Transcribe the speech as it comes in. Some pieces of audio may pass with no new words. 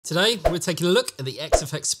Today, we're taking a look at the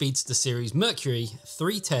XFX Speedster Series Mercury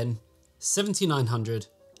 310 7900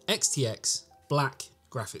 XTX Black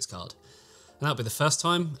graphics card. And that'll be the first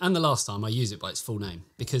time and the last time I use it by its full name,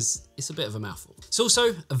 because it's a bit of a mouthful. It's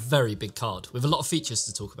also a very big card with a lot of features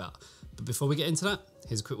to talk about. But before we get into that,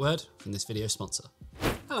 here's a quick word from this video's sponsor.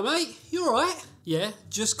 Hello mate, you alright? Yeah,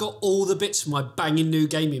 just got all the bits from my banging new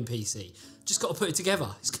gaming PC. Just got to put it together.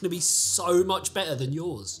 It's going to be so much better than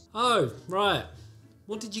yours. Oh, right.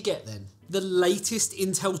 What did you get then? The latest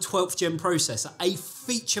Intel 12th gen processor, a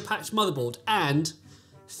feature-packed motherboard, and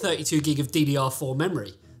 32 gig of DDR4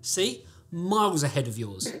 memory. See? Miles ahead of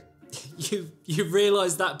yours. You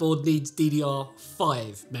realise that board needs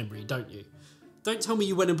DDR5 memory, don't you? Don't tell me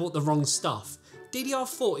you went and bought the wrong stuff.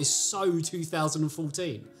 DDR4 is so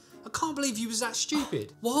 2014. I can't believe you was that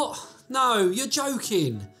stupid. What? No, you're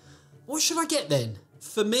joking. What should I get then?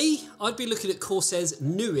 For me, I'd be looking at Corsair's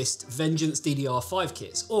newest Vengeance DDR5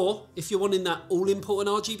 kits, or if you're wanting that all-important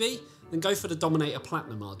RGB, then go for the Dominator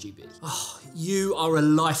Platinum RGB. Oh, you are a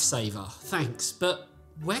lifesaver, thanks, but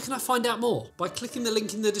where can I find out more? By clicking the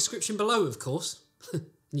link in the description below, of course.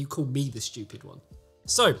 You call me the stupid one.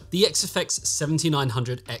 So, the XFX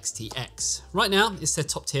 7900 XTX. Right now, it's their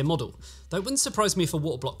top tier model, though it wouldn't surprise me if a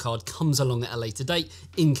water block card comes along at a later date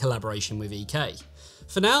in collaboration with EK.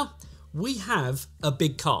 For now, we have a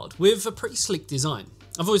big card with a pretty sleek design.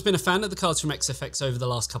 I've always been a fan of the cards from XFX over the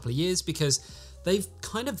last couple of years because they've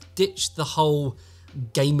kind of ditched the whole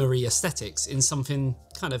gamery aesthetics in something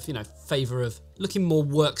kind of, favour of looking more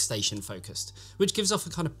workstation focused, which gives off a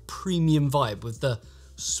kind of premium vibe with the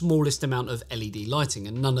smallest amount of LED lighting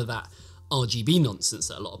and none of that RGB nonsense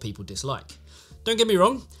that a lot of people dislike. Don't get me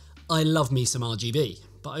wrong, I love me some RGB,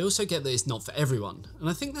 but I also get that it's not for everyone, and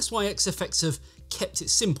I think that's why XFX have kept it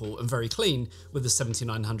simple and very clean with the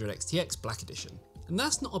 7900 XTX Black Edition. And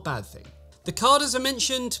that's not a bad thing. The card, as I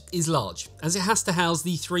mentioned, is large, as it has to house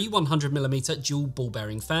the three 100mm dual ball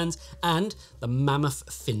bearing fans and the mammoth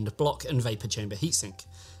finned block and vapor chamber heatsink.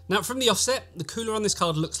 Now from the offset, the cooler on this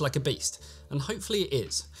card looks like a beast, and hopefully it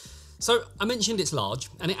is. So I mentioned it's large,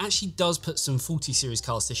 and it actually does put some 40 series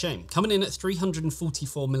cards to shame, coming in at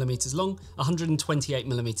 344mm long,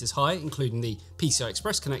 128mm high, including the PCI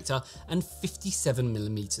Express connector, and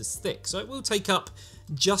 57mm thick, so it will take up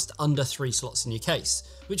just under 3 slots in your case,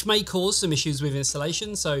 which may cause some issues with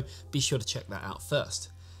installation, so be sure to check that out first.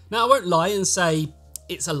 Now I won't lie and say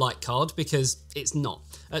it's a light card, because it's not,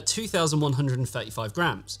 at 2,135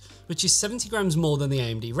 grams, which is 70 grams more than the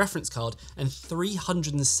AMD reference card and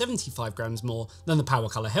 375 grams more than the Power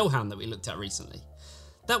Color Hellhound that we looked at recently.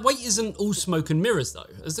 That weight isn't all smoke and mirrors though,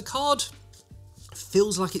 as the card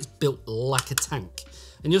feels like it's built like a tank,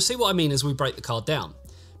 and you'll see what I mean as we break the card down.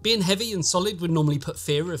 Being heavy and solid would normally put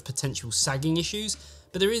fear of potential sagging issues,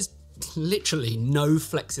 but there is literally no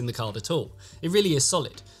flex in the card at all. It really is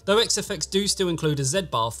solid, though XFX do still include a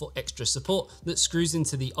Z-bar for extra support that screws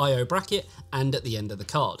into the I/O bracket and at the end of the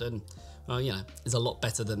card, and well, is a lot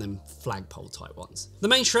better than them flagpole type ones. The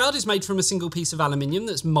main shroud is made from a single piece of aluminium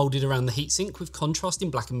that's moulded around the heatsink with contrasting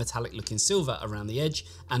black and metallic looking silver around the edge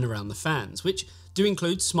and around the fans, which do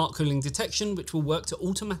include smart cooling detection, which will work to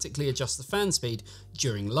automatically adjust the fan speed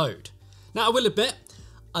during load. Now I will admit,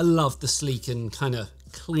 I love the sleek and kind of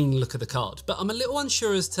clean look of the card, but I'm a little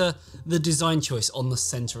unsure as to the design choice on the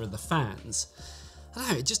centre of the fans. I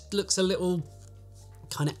don't know, it just looks a little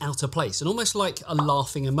kind of out of place and almost like a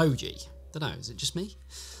laughing emoji. Don't know, is it just me?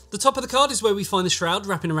 The top of the card is where we find the shroud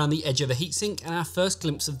wrapping around the edge of the heatsink and our first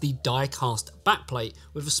glimpse of the die-cast backplate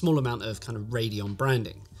with a small amount of kind of Radeon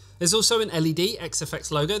branding. There's also an LED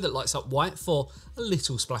XFX logo that lights up white for a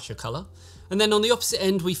little splash of colour. And then on the opposite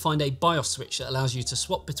end, we find a BIOS switch that allows you to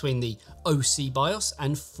swap between the OC BIOS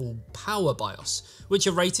and full power BIOS, which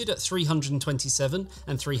are rated at 327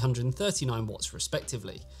 and 339 watts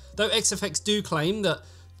respectively. Though XFX do claim that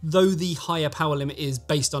though the higher power limit is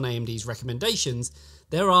based on AMD's recommendations,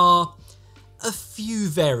 there are a few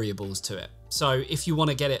variables to it. So if you want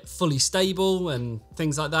to get it fully stable and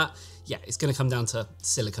things like that, yeah, it's going to come down to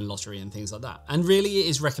silicon lottery and things like that. And really it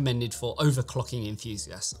is recommended for overclocking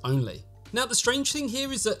enthusiasts only. Now the strange thing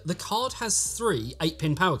here is that the card has 3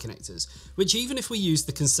 8-pin power connectors, which even if we use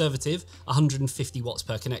the conservative 150 watts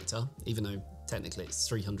per connector, even though technically it's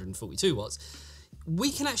 342 watts,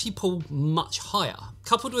 we can actually pull much higher.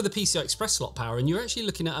 Coupled with a PCI Express slot power, and you're actually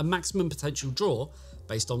looking at a maximum potential draw,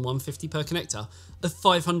 based on 150 per connector, of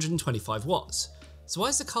 525 watts. So why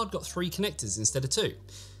has the card got 3 connectors instead of 2?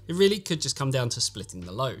 It really could just come down to splitting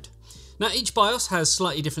the load. Now each BIOS has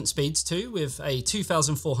slightly different speeds too, with a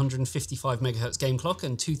 2455 MHz game clock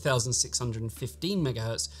and 2615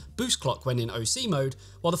 MHz boost clock when in OC mode,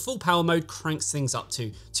 while the full power mode cranks things up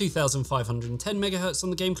to 2510 MHz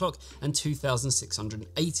on the game clock and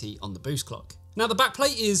 2680 on the boost clock. Now the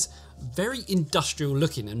backplate is very industrial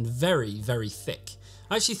looking and very, very thick.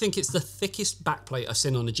 I actually think it's the thickest backplate I've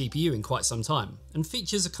seen on a GPU in quite some time, and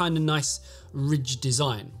features a kind of nice ridged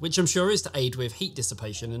design, which I'm sure is to aid with heat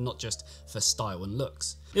dissipation and not just for style and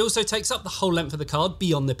looks. It also takes up the whole length of the card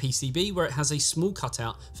beyond the PCB, where it has a small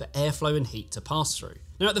cutout for airflow and heat to pass through.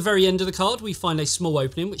 Now at the very end of the card we find a small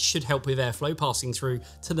opening which should help with airflow passing through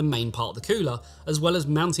to the main part of the cooler, as well as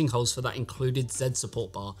mounting holes for that included Z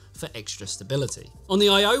support bar for extra stability. On the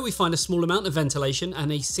I/O we find a small amount of ventilation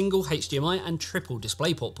and a single HDMI and triple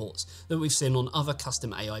DisplayPort ports that we've seen on other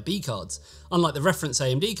custom AIB cards, unlike the reference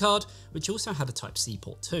AMD card, which also had a Type-C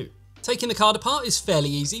port too. Taking the card apart is fairly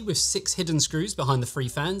easy, with 6 hidden screws behind the 3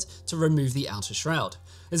 fans to remove the outer shroud.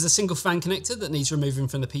 There's a single fan connector that needs removing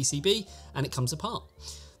from the PCB and it comes apart.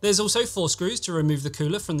 There's also 4 screws to remove the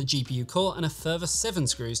cooler from the GPU core and a further 7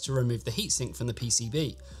 screws to remove the heatsink from the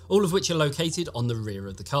PCB, all of which are located on the rear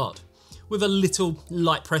of the card. With a little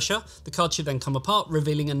light pressure, the card should then come apart,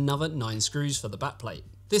 revealing another 9 screws for the backplate.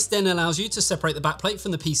 This then allows you to separate the backplate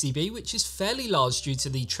from the PCB, which is fairly large due to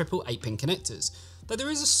the triple 8-pin connectors, though there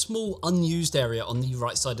is a small unused area on the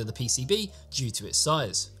right side of the PCB due to its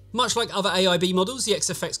size. Much like other AIB models, the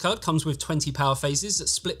XFX card comes with 20 power phases that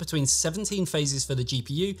split between 17 phases for the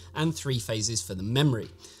GPU and 3 phases for the memory.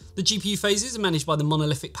 The GPU phases are managed by the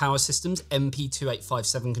Monolithic Power Systems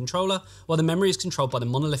MP2857 controller, while the memory is controlled by the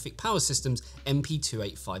Monolithic Power Systems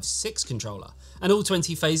MP2856 controller. And all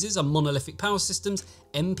 20 phases are Monolithic Power Systems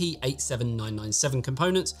MP87997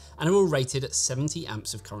 components and are all rated at 70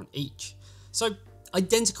 amps of current each. So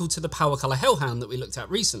identical to the Power Color Hellhound that we looked at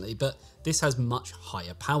recently, but this has much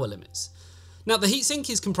higher power limits. Now the heatsink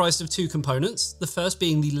is comprised of 2 components, the first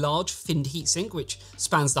being the large finned heatsink which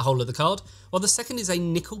spans the whole of the card, while the second is a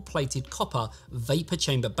nickel-plated copper vapor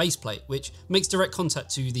chamber baseplate which makes direct contact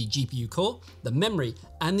to the GPU core, the memory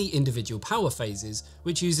and the individual power phases,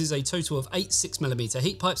 which uses a total of 8 6mm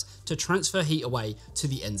heat pipes to transfer heat away to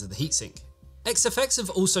the ends of the heatsink. XFX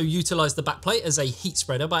have also utilised the backplate as a heat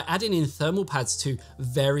spreader by adding in thermal pads to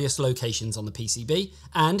various locations on the PCB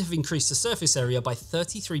and have increased the surface area by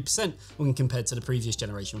 33% when compared to the previous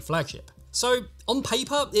generation flagship. So on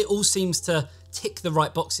paper it all seems to tick the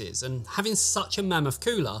right boxes, and having such a mammoth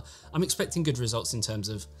cooler I'm expecting good results in terms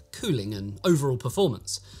of cooling and overall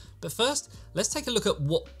performance. But first, let's take a look at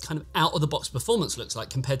what kind of out-of-the-box performance looks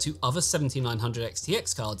like compared to other 7900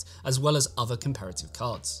 XTX cards as well as other comparative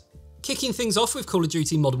cards. Kicking things off with Call of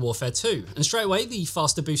Duty Modern Warfare 2, and straight away the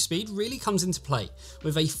faster boost speed really comes into play,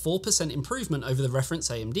 with a 4% improvement over the reference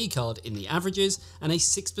AMD card in the averages and a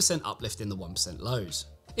 6% uplift in the 1% lows.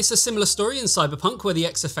 It's a similar story in Cyberpunk, where the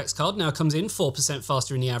XFX card now comes in 4%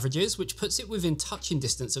 faster in the averages, which puts it within touching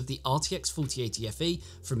distance of the RTX 4080 Fe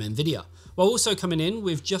from Nvidia, while also coming in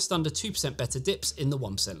with just under 2% better dips in the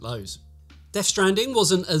 1% lows. Death Stranding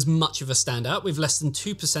wasn't as much of a standout, with less than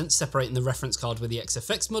 2% separating the reference card with the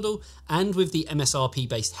XFX model and with the MSRP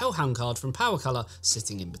based Hellhound card from Power Color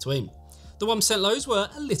sitting in between. The 1% lows were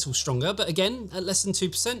a little stronger, but again, at less than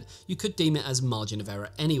 2%, you could deem it as margin of error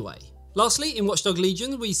anyway. Lastly, in Watch Dogs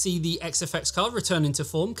Legion, we see the XFX card returning to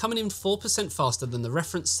form, coming in 4% faster than the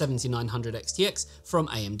reference 7900 XTX from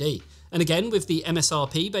AMD, and again with the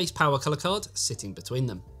MSRP based Power Color card sitting between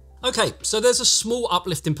them. Okay, so there's a small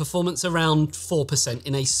uplift in performance, around 4%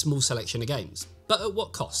 in a small selection of games. But at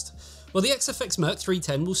what cost? Well, the XFX Merc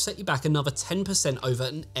 310 will set you back another 10% over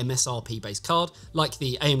an MSRP based card like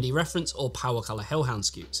the AMD Reference or Power Color Hellhound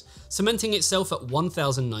SKUs, cementing itself at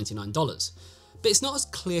 $1,099. But it's not as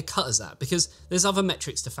clear cut as that, because there's other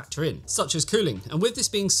metrics to factor in, such as cooling, and with this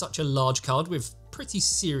being such a large card with pretty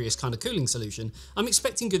serious kind of cooling solution, I'm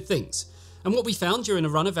expecting good things. And what we found during a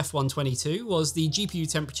run of F122 was the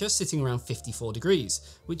GPU temperature sitting around 54 degrees,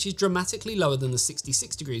 which is dramatically lower than the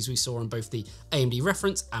 66 degrees we saw on both the AMD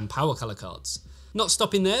Reference and Power Color cards. Not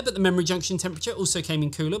stopping there, but the memory junction temperature also came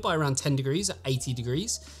in cooler by around 10 degrees at 80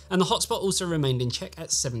 degrees, and the hotspot also remained in check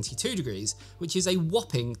at 72 degrees, which is a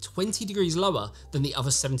whopping 20 degrees lower than the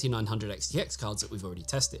other 7900 XTX cards that we've already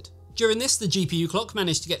tested. During this, the GPU clock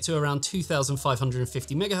managed to get to around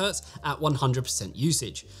 2550 MHz at 100%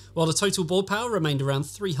 usage, while the total board power remained around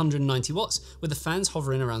 390 watts, with the fans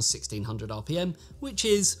hovering around 1600 RPM, which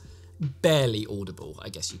is barely audible, I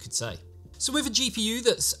guess you could say. So with a GPU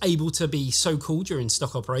that's able to be so cool during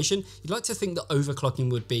stock operation, you'd like to think that overclocking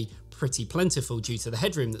would be pretty plentiful due to the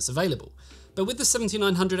headroom that's available. But with the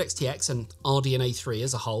 7900 XTX and RDNA 3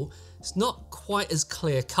 as a whole, it's not quite as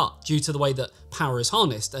clear cut due to the way that power is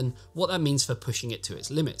harnessed and what that means for pushing it to its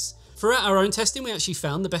limits. Throughout our own testing, we actually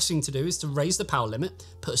found the best thing to do is to raise the power limit,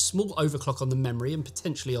 put a small overclock on the memory and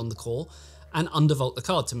potentially on the core, and undervolt the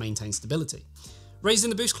card to maintain stability.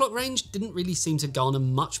 Raising the boost clock range didn't really seem to garner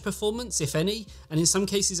much performance, if any, and in some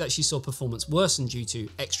cases actually saw performance worsen due to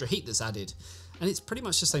extra heat that's added, and it's pretty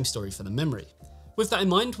much the same story for the memory. With that in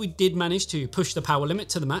mind, we did manage to push the power limit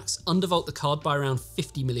to the max, undervolt the card by around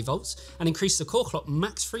 50 millivolts, and increase the core clock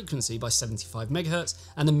max frequency by 75 MHz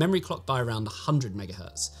and the memory clock by around 100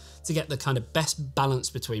 MHz to get the kind of best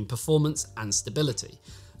balance between performance and stability.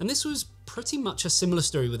 And this was pretty much a similar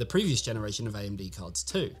story with the previous generation of AMD cards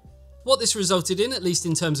too. What this resulted in, at least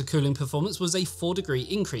in terms of cooling performance, was a 4-degree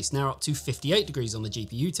increase, now up to 58 degrees on the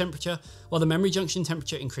GPU temperature, while the memory junction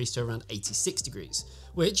temperature increased to around 86 degrees,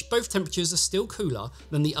 which both temperatures are still cooler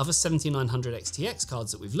than the other 7900 XTX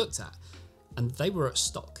cards that we've looked at, and they were at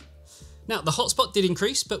stock. Now, the hotspot did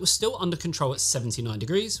increase, but was still under control at 79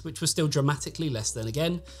 degrees, which was still dramatically less than,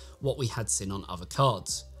 again, what we had seen on other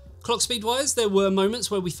cards. Clock speed wise, there were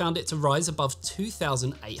moments where we found it to rise above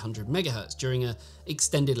 2800 MHz during an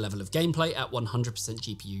extended level of gameplay at 100%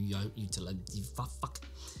 GPU utilization.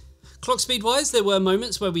 Clock speed wise, there were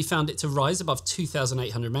moments where we found it to rise above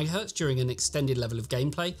 2800 MHz during an extended level of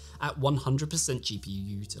gameplay at 100%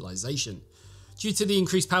 GPU utilization. Due to the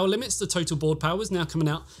increased power limits, the total board power was now coming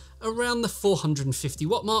out around the 450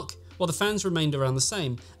 watt mark, while the fans remained around the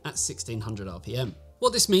same at 1600 RPM.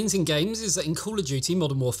 What this means in games is that in Call of Duty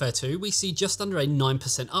Modern Warfare 2, we see just under a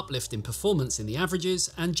 9% uplift in performance in the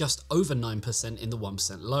averages and just over 9% in the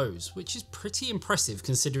 1% lows, which is pretty impressive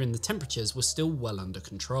considering the temperatures were still well under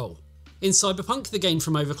control. In Cyberpunk, the gain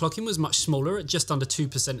from overclocking was much smaller at just under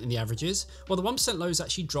 2% in the averages, while the 1% lows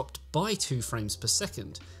actually dropped by 2 frames per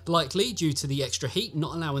second, likely due to the extra heat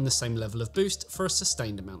not allowing the same level of boost for a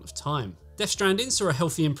sustained amount of time. Stranding saw a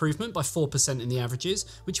healthy improvement by 4% in the averages,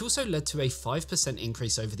 which also led to a 5%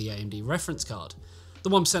 increase over the AMD reference card. The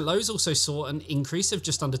 1% lows also saw an increase of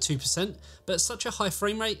just under 2%, but at such a high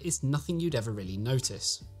frame rate is nothing you'd ever really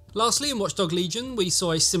notice. Lastly, in Watch Dogs Legion, we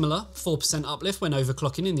saw a similar 4% uplift when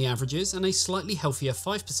overclocking in the averages and a slightly healthier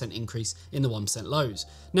 5% increase in the 1% lows,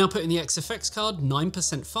 now putting the XFX card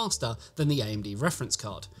 9% faster than the AMD reference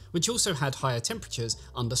card, which also had higher temperatures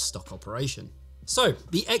under stock operation. So,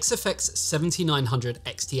 the XFX 7900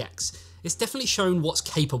 XTX. It's definitely shown what's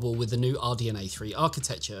capable with the new RDNA 3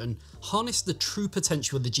 architecture and harnessed the true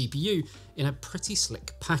potential of the GPU in a pretty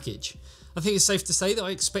slick package. I think it's safe to say that I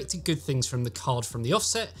expected good things from the card from the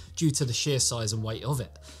offset due to the sheer size and weight of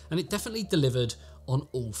it, and it definitely delivered on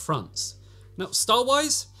all fronts. Now,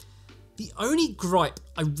 style-wise, the only gripe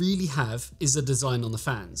I really have is the design on the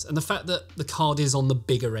fans and the fact that the card is on the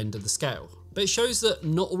bigger end of the scale. But it shows that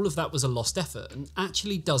not all of that was a lost effort and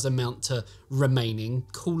actually does amount to remaining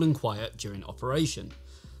cool and quiet during operation.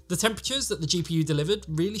 The temperatures that the GPU delivered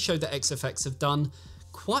really showed that XFX have done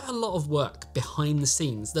quite a lot of work behind the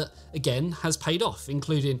scenes that again has paid off,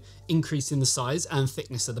 including increasing the size and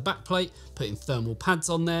thickness of the backplate, putting thermal pads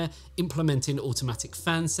on there, implementing automatic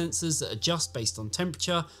fan sensors that adjust based on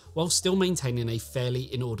temperature while still maintaining a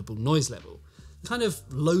fairly inaudible noise level. Kind of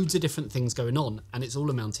loads of different things going on, and it's all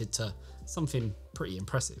amounted to something pretty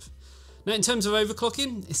impressive. Now, in terms of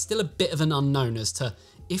overclocking, it's still a bit of an unknown as to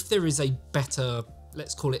if there is a better,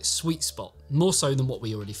 let's call it sweet spot, more so than what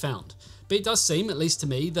we already found. But it does seem, at least to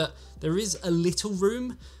me, that there is a little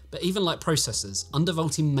room, but even like processors,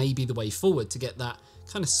 undervolting may be the way forward to get that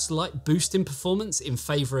kind of slight boost in performance in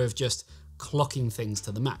favour of just clocking things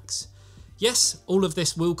to the max. Yes, all of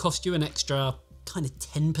this will cost you an extra kind of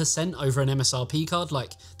 10% over an MSRP card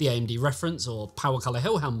like the AMD Reference or Power Color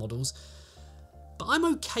Hellhound models, but I'm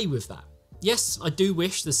okay with that. Yes, I do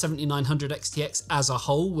wish the 7900 XTX as a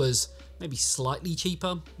whole was maybe slightly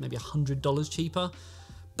cheaper, maybe $100 cheaper,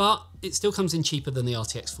 but it still comes in cheaper than the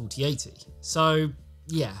RTX 4080. So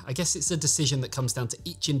yeah, I guess it's a decision that comes down to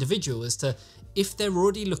each individual as to if they're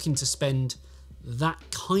already looking to spend that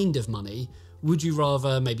kind of money, would you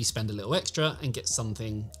rather maybe spend a little extra and get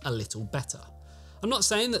something a little better? I'm not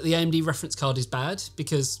saying that the AMD reference card is bad,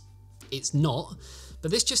 because it's not,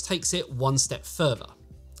 but this just takes it one step further.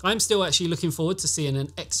 I'm still actually looking forward to seeing an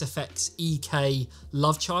XFX EK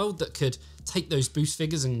love child that could take those boost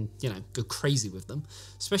figures and, go crazy with them,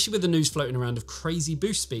 especially with the news floating around of crazy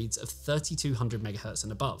boost speeds of 3200 MHz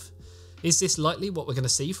and above. Is this likely what we're going to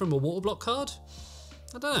see from a water block card?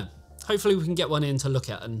 I don't know. hopefully we can get one in to look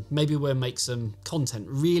at, and maybe we'll make some content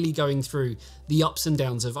really going through the ups and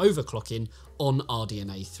downs of overclocking on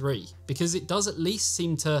RDNA 3, because it does at least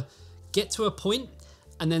seem to get to a point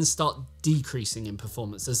and then start decreasing in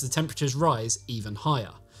performance as the temperatures rise even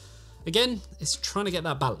higher. Again, it's trying to get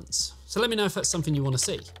that balance. So let me know if that's something you want to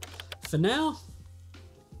see. For now,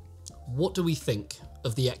 what do we think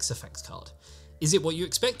of the XFX card? Is it what you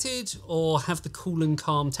expected, or have the cool and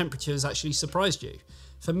calm temperatures actually surprised you?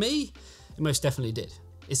 For me, it most definitely did.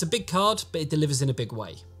 It's a big card, but it delivers in a big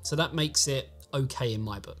way. So that makes it okay in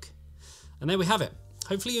my book. And there we have it.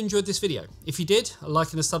 Hopefully you enjoyed this video. If you did, a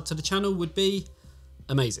like and a sub to the channel would be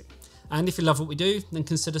amazing. And if you love what we do, then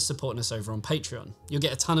consider supporting us over on Patreon. You'll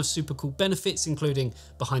get a ton of super cool benefits, including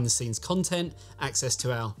behind the scenes content, access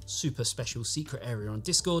to our super special secret area on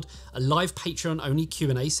Discord, a live Patreon only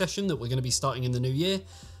Q&A session that we're going to be starting in the new year,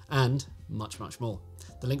 and much, much more.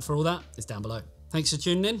 The link for all that is down below. Thanks for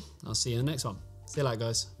tuning in. I'll see you in the next one. See you later,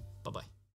 guys.